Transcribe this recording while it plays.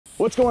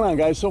What's going on,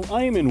 guys? So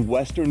I am in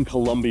Western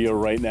Colombia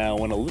right now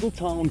in a little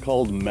town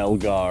called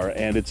Melgar,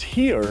 and it's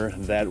here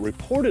that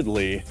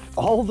reportedly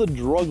all the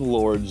drug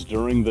lords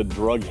during the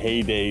drug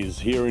heydays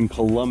here in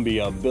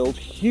Colombia built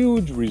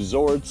huge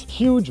resorts,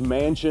 huge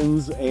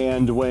mansions,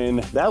 and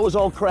when that was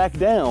all cracked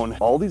down,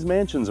 all these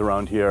mansions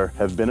around here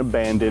have been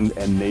abandoned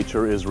and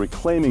nature is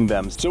reclaiming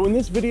them. So in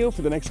this video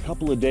for the next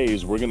couple of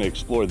days, we're going to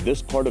explore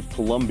this part of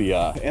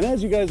Colombia, and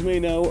as you guys may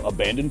know,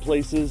 abandoned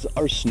places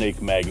are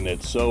snake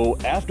magnets. So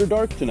after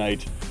dark tonight,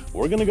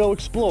 we're gonna go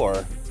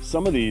explore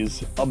some of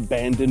these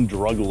abandoned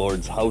drug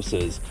lords'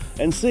 houses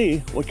and see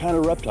what kind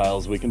of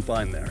reptiles we can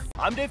find there.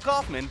 I'm Dave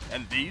Kaufman,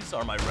 and these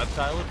are my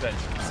Reptile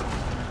Adventures.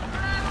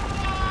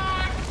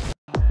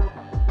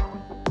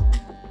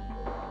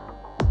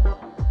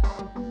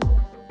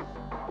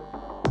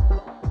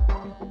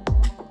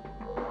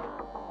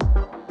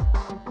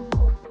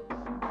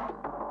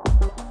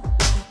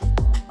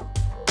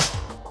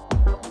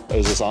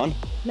 Is this on?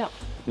 No.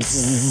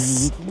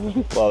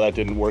 Well, that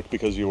didn't work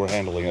because you were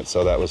handling it,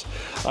 so that was...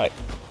 All right.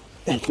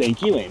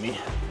 Thank you, Amy.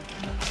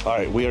 All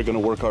right, we are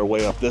going to work our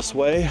way up this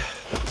way.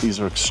 These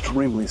are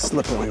extremely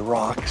slippery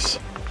rocks,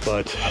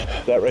 but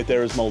that right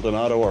there is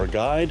Maldonado, our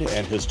guide,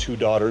 and his two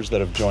daughters that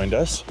have joined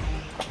us,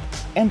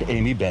 and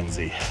Amy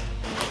Benzie.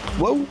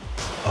 Whoa.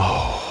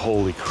 Oh,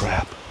 holy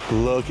crap.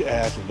 Look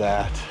at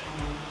that.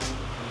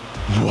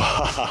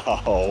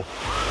 Wow.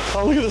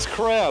 Oh, look at this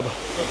crab.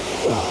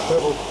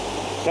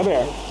 Come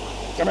here.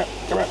 Come here,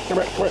 come here, come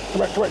here, come here,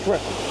 come here, come here, come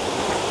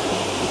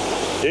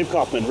here. Dave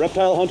Kaufman,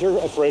 reptile hunter,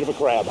 afraid of a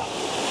crab.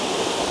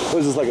 What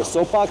is this, like a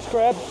soapbox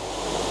crab?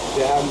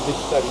 They haven't been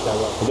studied that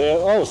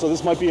well. Oh, so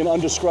this might be an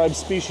undescribed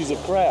species of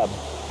crab.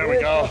 There we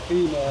go.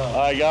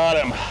 I got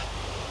him.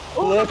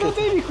 Oh, look at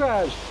baby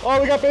crabs. Oh,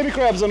 we got baby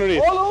crabs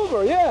underneath. All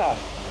over, yeah.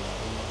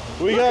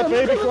 We got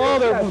baby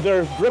crabs. Oh,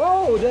 they're dripping.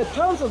 Oh, there are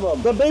tons of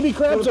them. The baby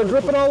crabs are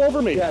dripping all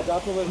over me. Yeah,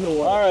 drop them in the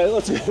water. All right,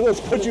 let's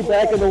put you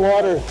back in the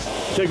water.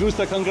 ¿Te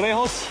gusta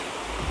cangrejos?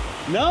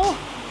 No?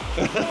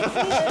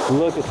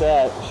 Look at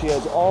that. She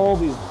has all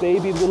these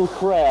baby little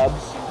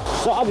crabs.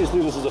 So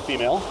obviously this is a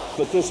female,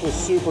 but this was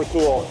super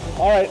cool.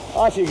 All right,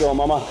 off you go,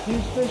 mama.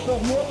 These fish up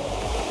here?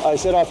 I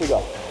said off you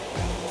go.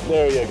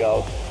 There you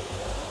go.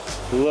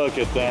 Look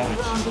at that.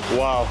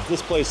 Wow,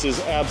 this place is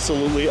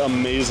absolutely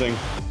amazing.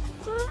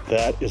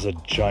 That is a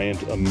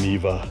giant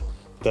amoeba.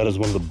 That is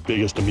one of the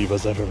biggest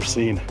amoebas I've ever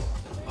seen.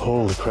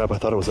 Holy crap, I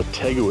thought it was a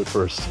tegu at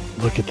first.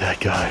 Look at that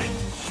guy.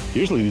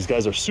 Usually these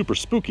guys are super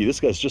spooky. This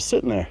guy's just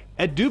sitting there.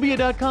 At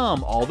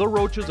Dubia.com, all the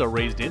roaches are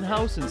raised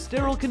in-house in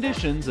sterile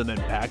conditions and then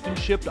packed and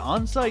shipped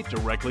on-site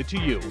directly to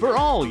you. For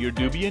all your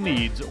Dubia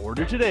needs,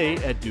 order today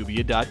at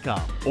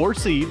Dubia.com or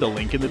see the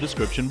link in the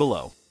description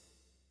below.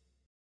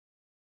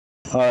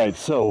 All right,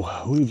 so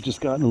we've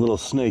just gotten a little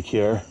snake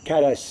here.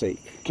 Cat-eyed snake.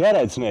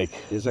 Cat-eyed snake.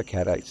 It's a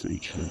cat-eyed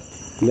snake.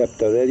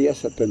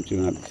 Reptiles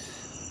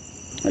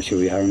Adventures.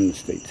 Actually, we have them in the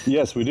States.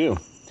 Yes, we do.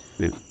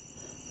 Yeah.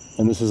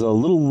 And this is a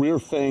little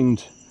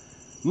rear-fanged,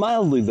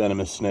 mildly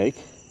venomous snake.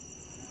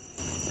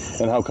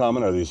 And how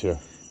common are these here?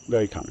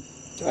 Very common.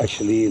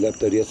 Actually,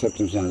 Reptiles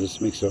Adventures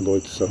makes them go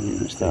to some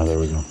United States. Oh, there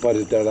we go.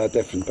 But they're a lot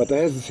different. But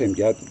they're the same.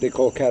 Yeah, they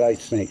call cat-eyed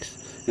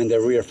snakes, and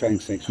they're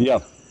rear-fanged snakes.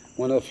 Yeah.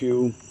 One of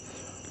few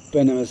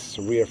venomous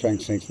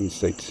rear-fanged snakes in the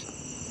States.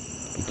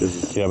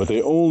 Yeah, but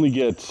they only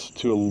get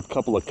to a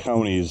couple of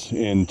counties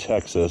in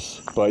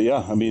Texas. But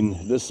yeah, I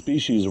mean, this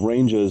species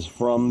ranges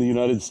from the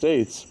United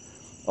States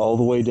all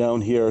the way down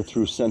here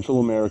through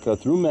Central America,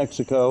 through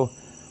Mexico,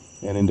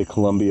 and into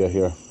Colombia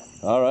here.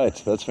 All right,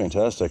 that's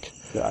fantastic.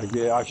 Yeah,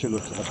 I actually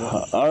looked at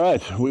that. All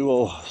right, we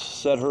will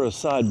set her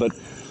aside, but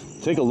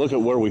take a look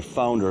at where we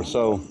found her.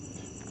 So,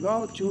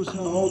 no, she was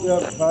out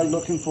there by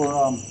looking for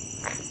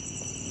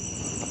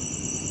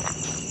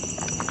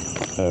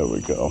there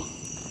we go.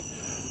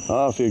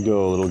 Off you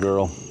go, little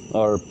girl.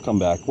 Or come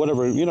back.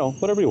 Whatever, you know,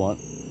 whatever you want.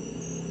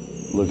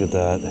 Look at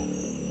that.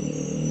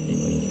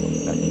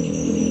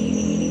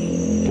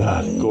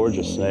 God,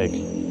 gorgeous snake.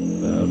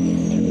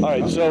 All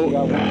right, so,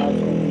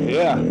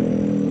 yeah.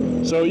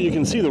 So you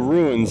can see the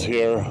ruins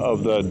here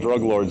of the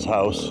drug lord's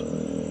house.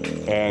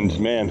 And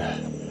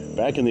man,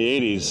 back in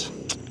the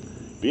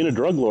 80s, being a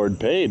drug lord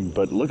paid,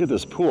 but look at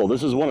this pool.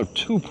 This is one of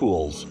two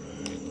pools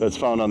that's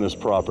found on this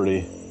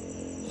property.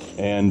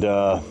 And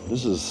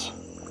this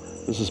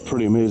is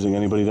pretty amazing.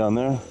 Anybody down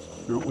there?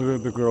 We're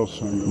the girls.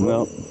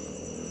 No.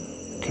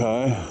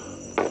 Okay.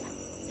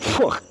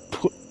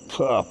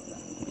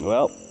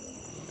 Well,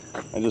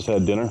 I just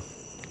had dinner.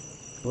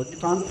 What, you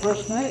found the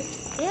first snake?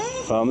 Yeah.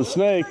 Found the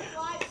snake.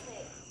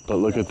 But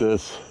look at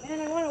this. Man,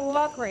 I want to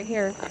walk right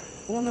here.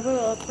 I'm a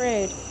little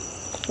afraid,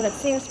 but it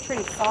seems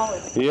pretty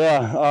solid.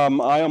 Yeah,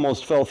 I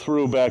almost fell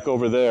through back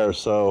over there,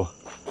 so.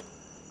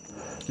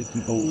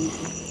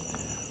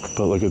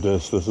 But look at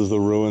this. This is the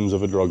ruins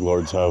of a drug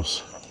lord's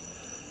house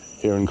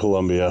here in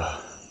Colombia.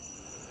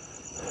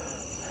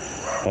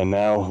 And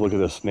now, look at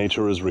this.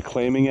 Nature is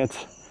reclaiming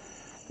it,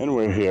 and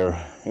we're here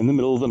in the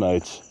middle of the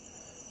night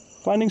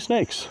finding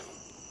snakes.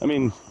 I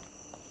mean,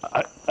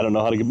 I don't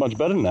know how to get much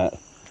better than that.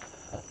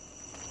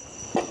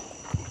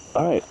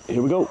 All right,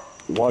 here we go.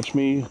 watch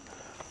me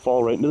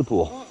fall right into the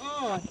pool.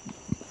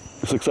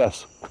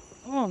 Success.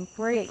 Oh,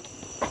 great.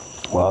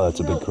 Wow, that's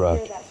a big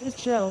crack. Just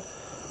chill.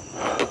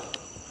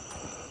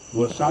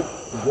 What's that?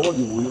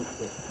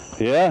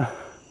 Yeah.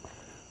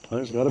 Well,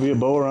 there's got to be a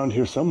bow around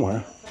here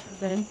somewhere.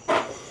 Then.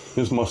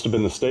 This must have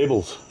been the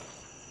stables.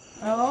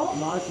 Oh?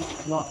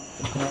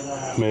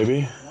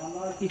 Maybe.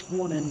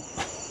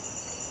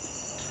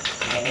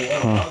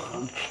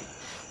 Huh.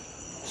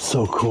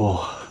 So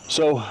cool.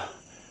 So,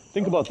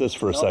 think about this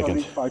for a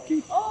second. Back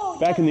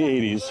in the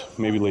 80s,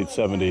 maybe late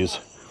 70s,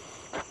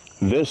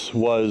 this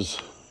was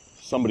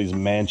somebody's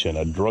mansion,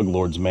 a drug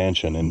lord's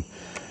mansion, and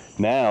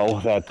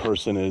now that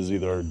person is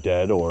either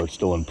dead or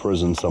still in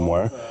prison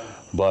somewhere.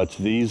 But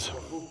these,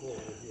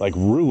 like,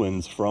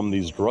 ruins from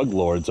these drug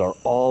lords are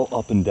all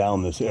up and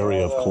down this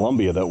area of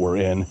Colombia that we're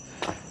in,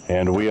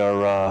 and we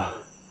are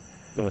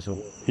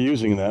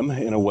using them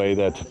in a way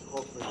that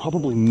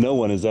probably no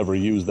one has ever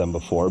used them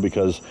before,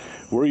 because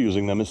we're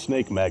using them as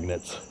snake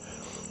magnets.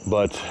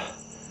 But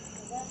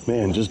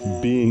man, just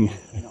being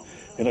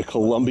in a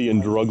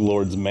Colombian drug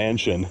lord's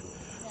mansion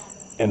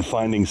and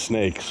finding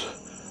snakes.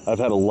 I've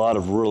had a lot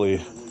of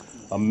really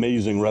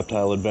amazing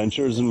reptile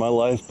adventures in my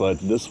life, but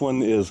this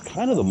one is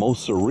kind of the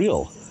most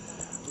surreal.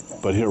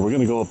 But here, we're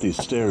gonna go up these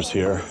stairs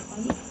here,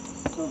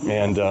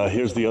 and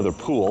here's the other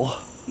pool.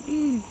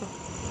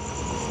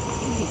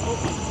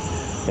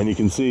 And you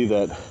can see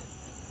that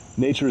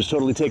nature is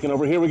totally taken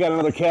over. Here we got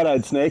another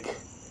cat-eyed snake.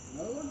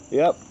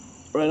 Yep,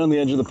 right on the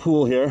edge of the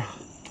pool here.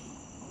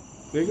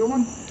 Bigger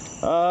one?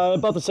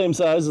 About the same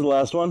size as the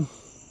last one.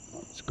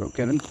 Let's go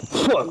get him.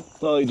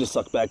 Oh, he just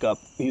sucked back up.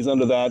 He's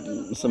under that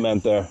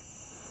cement there.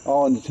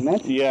 Oh, in the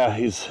cement? Yeah,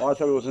 he's... Oh, I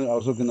thought I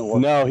was looking at the water.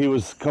 No, he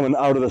was coming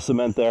out of the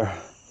cement there.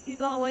 He's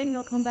gonna wait and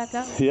he'll come back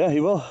up. Yeah, he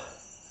will.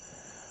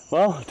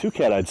 Well, 2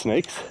 cat-eyed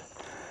snakes.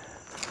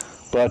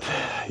 But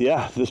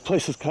yeah, this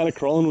place is kind of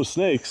crawling with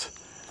snakes.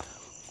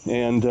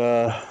 And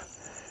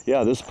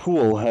yeah, this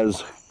pool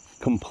has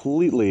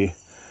completely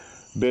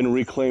been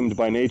reclaimed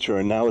by nature,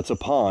 and now it's a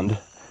pond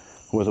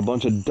with a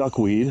bunch of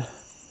duckweed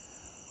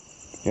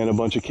and a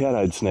bunch of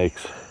cat-eyed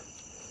snakes.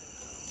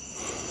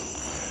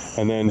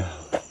 And then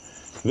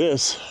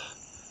this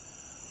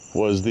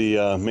was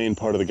the main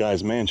part of the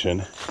guy's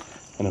mansion.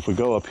 And if we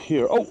go up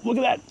here, oh, look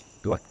at that!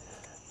 What?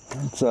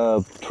 It's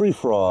a tree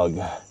frog.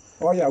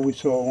 Oh yeah, we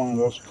saw one of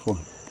those before.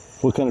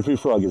 What kind of tree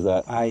frog is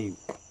that? I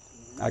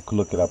could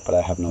look it up, but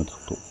I have no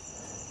clue.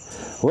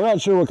 We're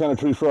not sure what kind of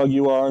tree frog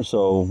you are,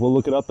 so we'll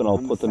look it up and I'll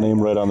put the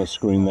name right on the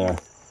screen there.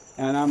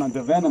 And I'm at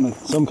the venomous.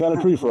 Some kind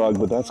of tree frog,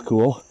 but that's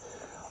cool.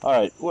 All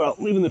right, well,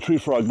 leaving the tree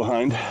frog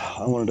behind,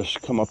 I wanted to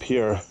come up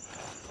here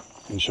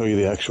and show you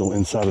the actual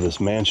inside of this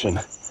mansion.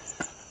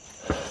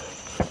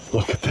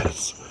 Look at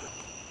this.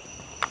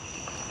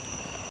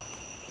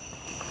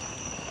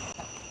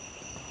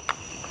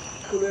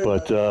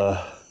 But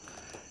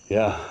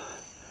yeah,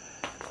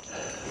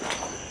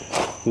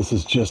 this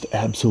is just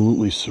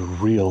absolutely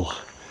surreal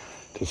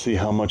to see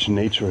how much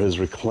nature has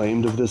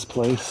reclaimed of this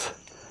place.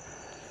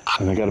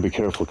 And I gotta be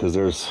careful because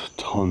there's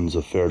tons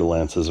of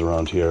fer-de-lances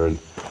around here, and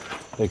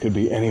they could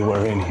be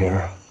anywhere in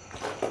here.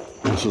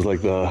 This is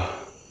like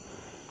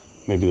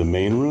maybe the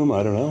main room,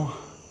 I don't know.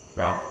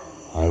 Yeah.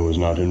 I was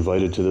not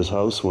invited to this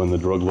house when the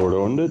drug lord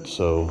owned it,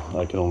 so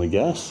I can only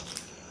guess.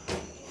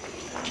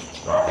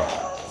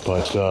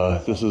 But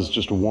this is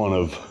just one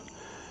of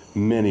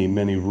many,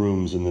 many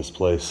rooms in this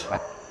place.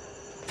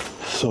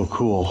 So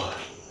cool.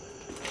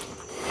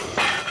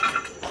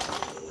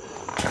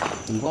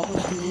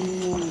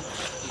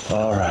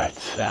 All right.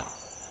 Yeah,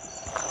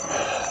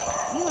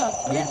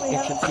 we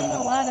haven't seen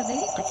a lot of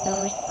these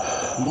actually.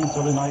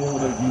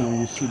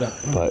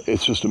 But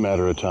it's just a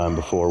matter of time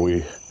before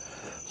we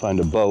find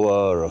a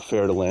boa or a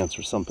fer-de-lance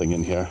or something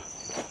in here.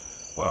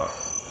 Wow.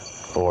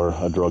 Or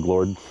a drug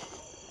lord.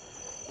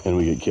 And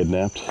we get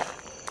kidnapped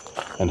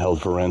and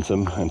held for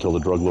ransom until the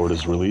drug lord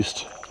is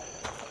released.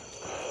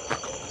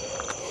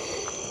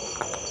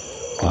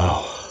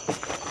 Wow.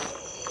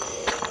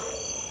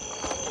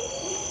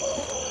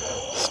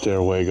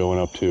 Stairway going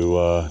up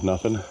to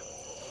nothing.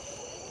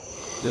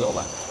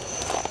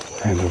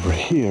 And over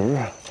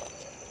here,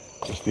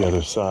 just the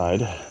other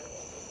side.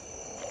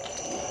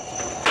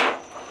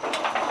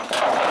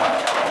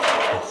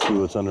 Let's see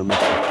what's under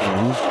Mr.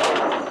 King's.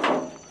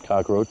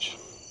 Cockroach.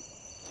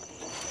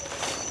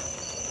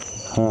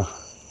 Huh.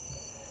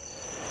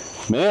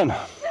 Man.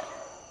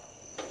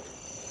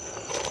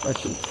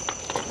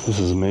 This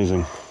is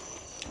amazing.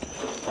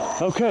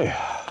 Okay.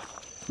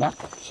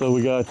 So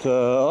we got,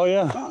 oh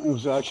yeah. It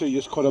was actually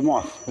just cut them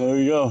off. There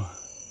you go.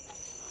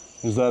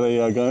 Is that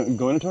a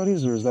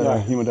Goinatodes or is that a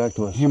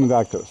Hemodactylus?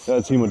 Hemodactylus.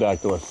 That's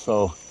Hemodactylus.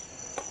 So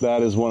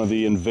that is one of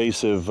the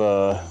invasive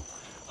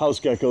house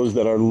geckos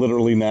that are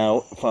literally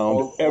now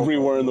found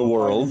everywhere in the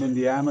world. In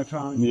the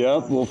Amazon.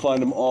 Yep, we'll find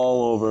them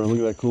all over. Look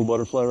at that cool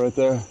butterfly right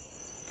there.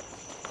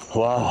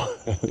 Wow,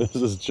 this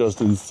is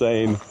just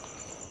insane.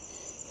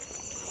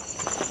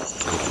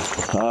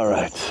 All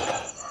right,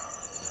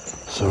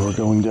 so we're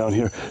going down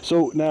here.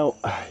 So now,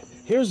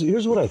 here's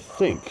what I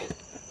think.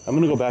 I'm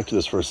gonna go back to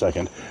this for a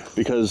second,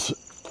 because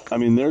I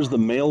mean, there's the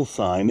male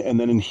sign, and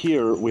then in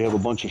here we have a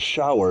bunch of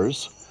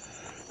showers.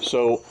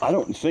 So I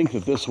don't think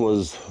that this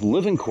was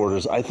living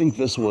quarters. I think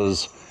this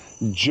was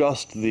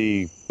just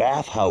the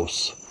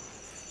bathhouse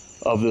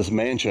of this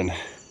mansion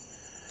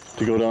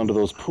to go down to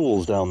those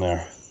pools down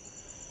there.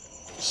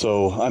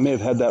 So I may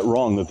have had that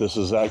wrong, that this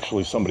is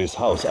actually somebody's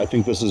house. I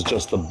think this is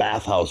just the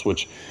bathhouse,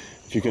 which,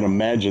 if you can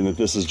imagine that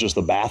this is just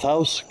the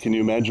bathhouse, can you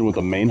imagine what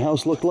the main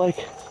house looked like?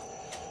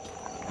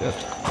 Yes.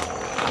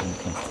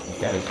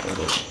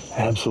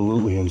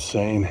 Absolutely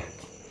insane.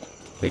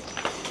 Wait.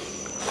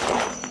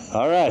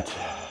 All right,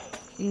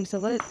 So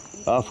what?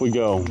 off we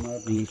go.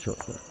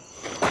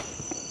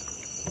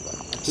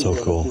 So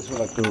cool. These are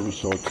like the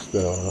resorts the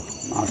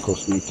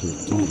Narcos need to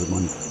move the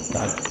money.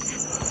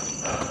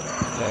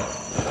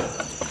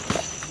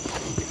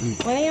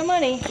 Plenty of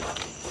money.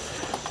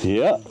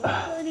 Yeah.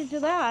 Where did you do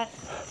that?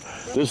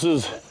 This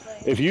is,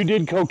 if you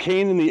did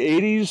cocaine in the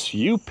 80s,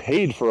 you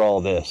paid for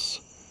all this.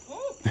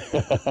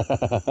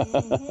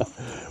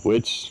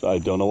 Which, I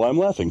don't know why I'm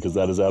laughing, because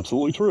that is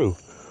absolutely true.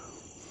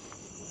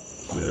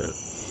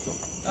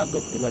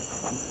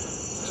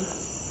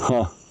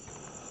 Huh.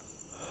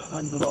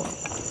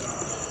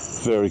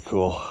 Very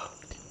cool.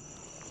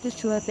 Just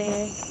two out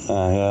there.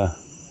 Yeah.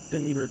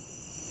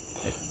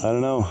 I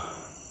don't know.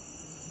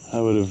 I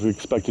would have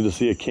expected to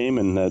see a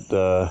caiman that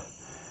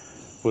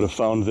would have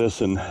found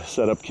this and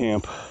set up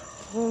camp.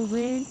 All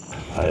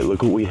right,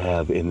 look what we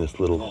have in this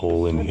little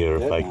hole in here,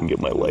 if I can get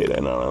my light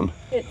in on him.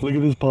 Look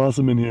at this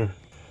possum in here.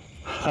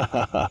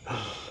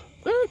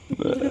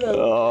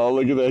 Oh,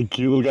 look at that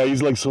cute little guy.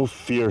 He's like so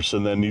fierce,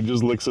 and then he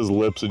just licks his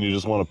lips and you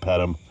just want to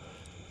pet him.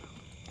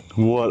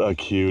 What a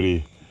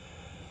cutie.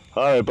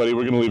 All right, buddy,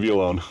 we're gonna leave you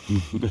alone.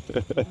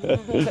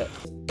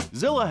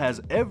 Zilla has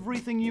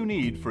everything you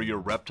need for your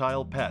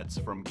reptile pets,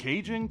 from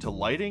caging to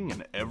lighting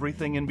and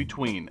everything in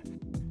between.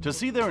 To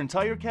see their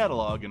entire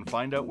catalog and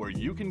find out where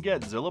you can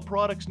get Zilla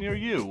products near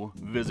you,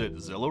 visit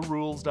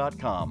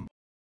zillarules.com.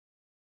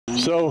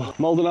 So,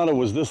 Maldonado,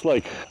 was this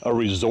like a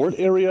resort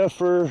area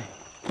for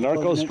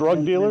Narcos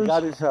drug dealers?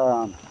 That is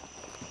a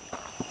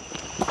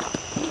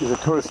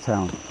tourist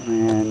town,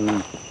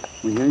 and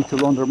when you need to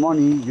launder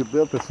money, you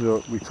build this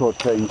resort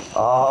thing.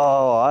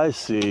 Oh, I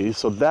see.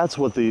 So that's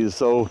what these.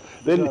 So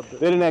they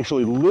didn't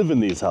actually live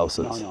in these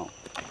houses. No.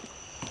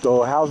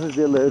 The houses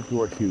they lived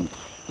were huge.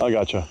 I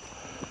gotcha.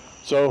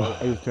 So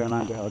I used to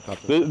land the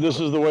helicopter. this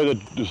is the way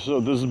that. So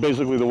this is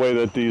basically the way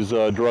that these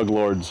drug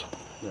lords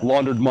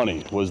laundered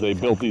money. Was they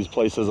built these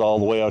places all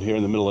the way out here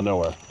in the middle of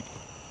nowhere?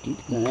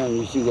 Yeah,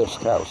 you see those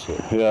cows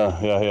here.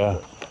 Yeah.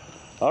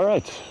 All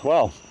right.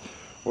 Well,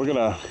 we're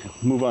gonna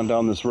move on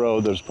down this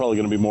road. There's probably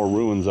gonna be more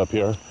ruins up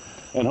here,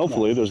 and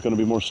hopefully there's gonna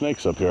be more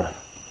snakes up here,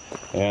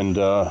 and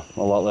a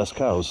lot less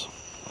cows.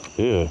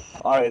 Yeah.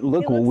 All right.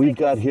 Look what we've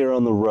got here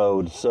on the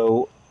road.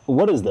 So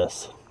what is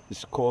this?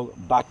 It's called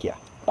Bakia.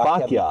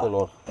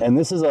 Bakia. And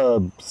this is a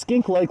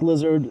skink-like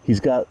lizard. He's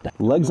got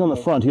legs on the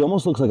front. He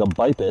almost looks like a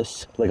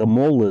bipus, like a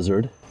mole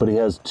lizard, but he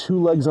has two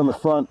legs on the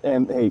front.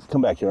 And hey,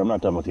 come back here. I'm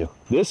not done with you.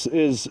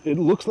 It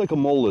looks like a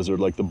mole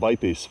lizard, like the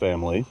bipus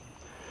family.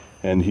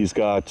 And he's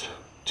got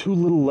two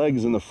little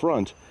legs in the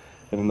front.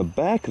 And in the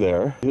back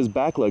there, his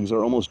back legs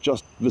are almost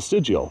just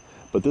vestigial.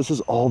 But this is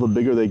all the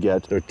bigger they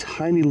get. They're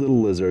tiny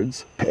little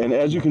lizards. And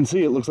as you can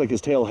see, it looks like his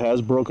tail has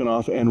broken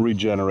off and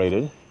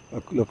regenerated.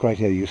 Look right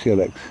here, you see the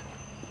legs.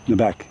 The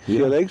back. See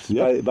the legs?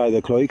 Yeah. By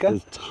the cloaca?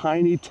 His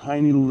tiny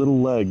little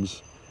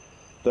legs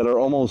that are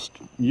almost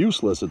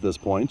useless at this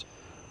point,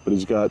 but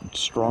he's got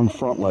strong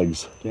front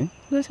legs. Okay.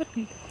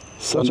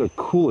 Such a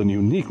cool and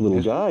unique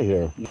little guy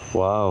here.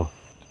 Wow.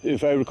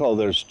 If I recall,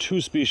 there's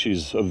two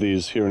species of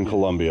these here in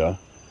Colombia.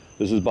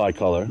 This is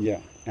bicolor.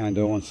 Yeah, and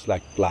the other one's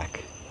like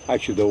black.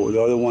 Actually,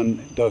 the other one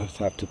does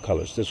have two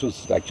colors. This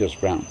one's like just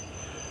brown.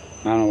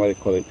 I don't know what they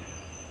call it.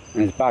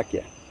 And it's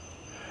Bakia.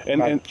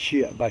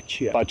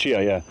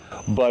 Bachia, yeah.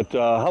 But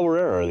how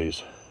rare are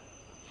these?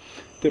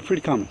 They're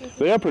pretty common.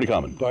 They are pretty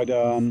common. But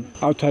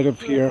outside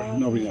of here,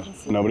 nobody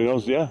knows. Nobody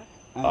knows, yeah.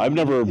 I've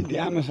never... In the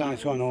Amazon, I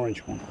saw an orange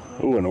one.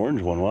 Ooh, an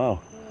orange one, wow.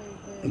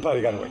 But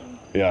it got away.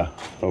 Yeah,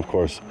 of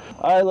course.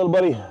 All right, little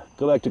buddy,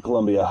 go back to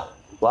Colombia.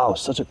 Wow,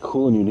 such a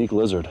cool and unique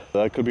lizard.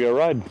 That could be our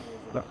ride.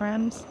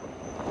 Friends.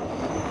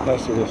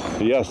 Yes, it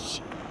is.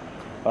 Yes.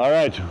 All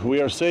right,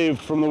 we are saved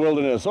from the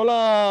wilderness.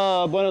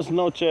 Hola, buenas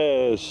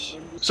noches.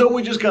 So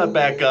we just got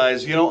back,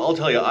 guys. You know, I'll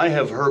tell you, I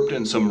have herped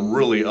in some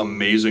really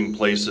amazing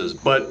places,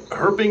 but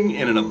herping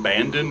in an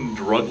abandoned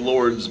drug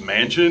lord's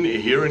mansion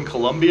here in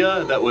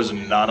Colombia, that was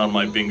not on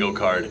my bingo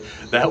card.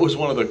 That was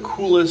one of the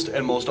coolest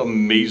and most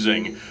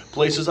amazing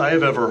places I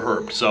have ever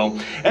herped. So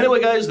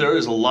anyway, guys, there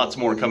is lots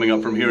more coming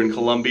up from here in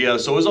Colombia.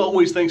 So as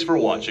always, thanks for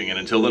watching. And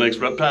until the next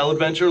reptile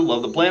adventure,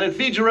 love the planet,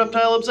 feed your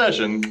reptile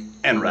obsession,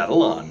 and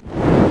rattle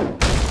on.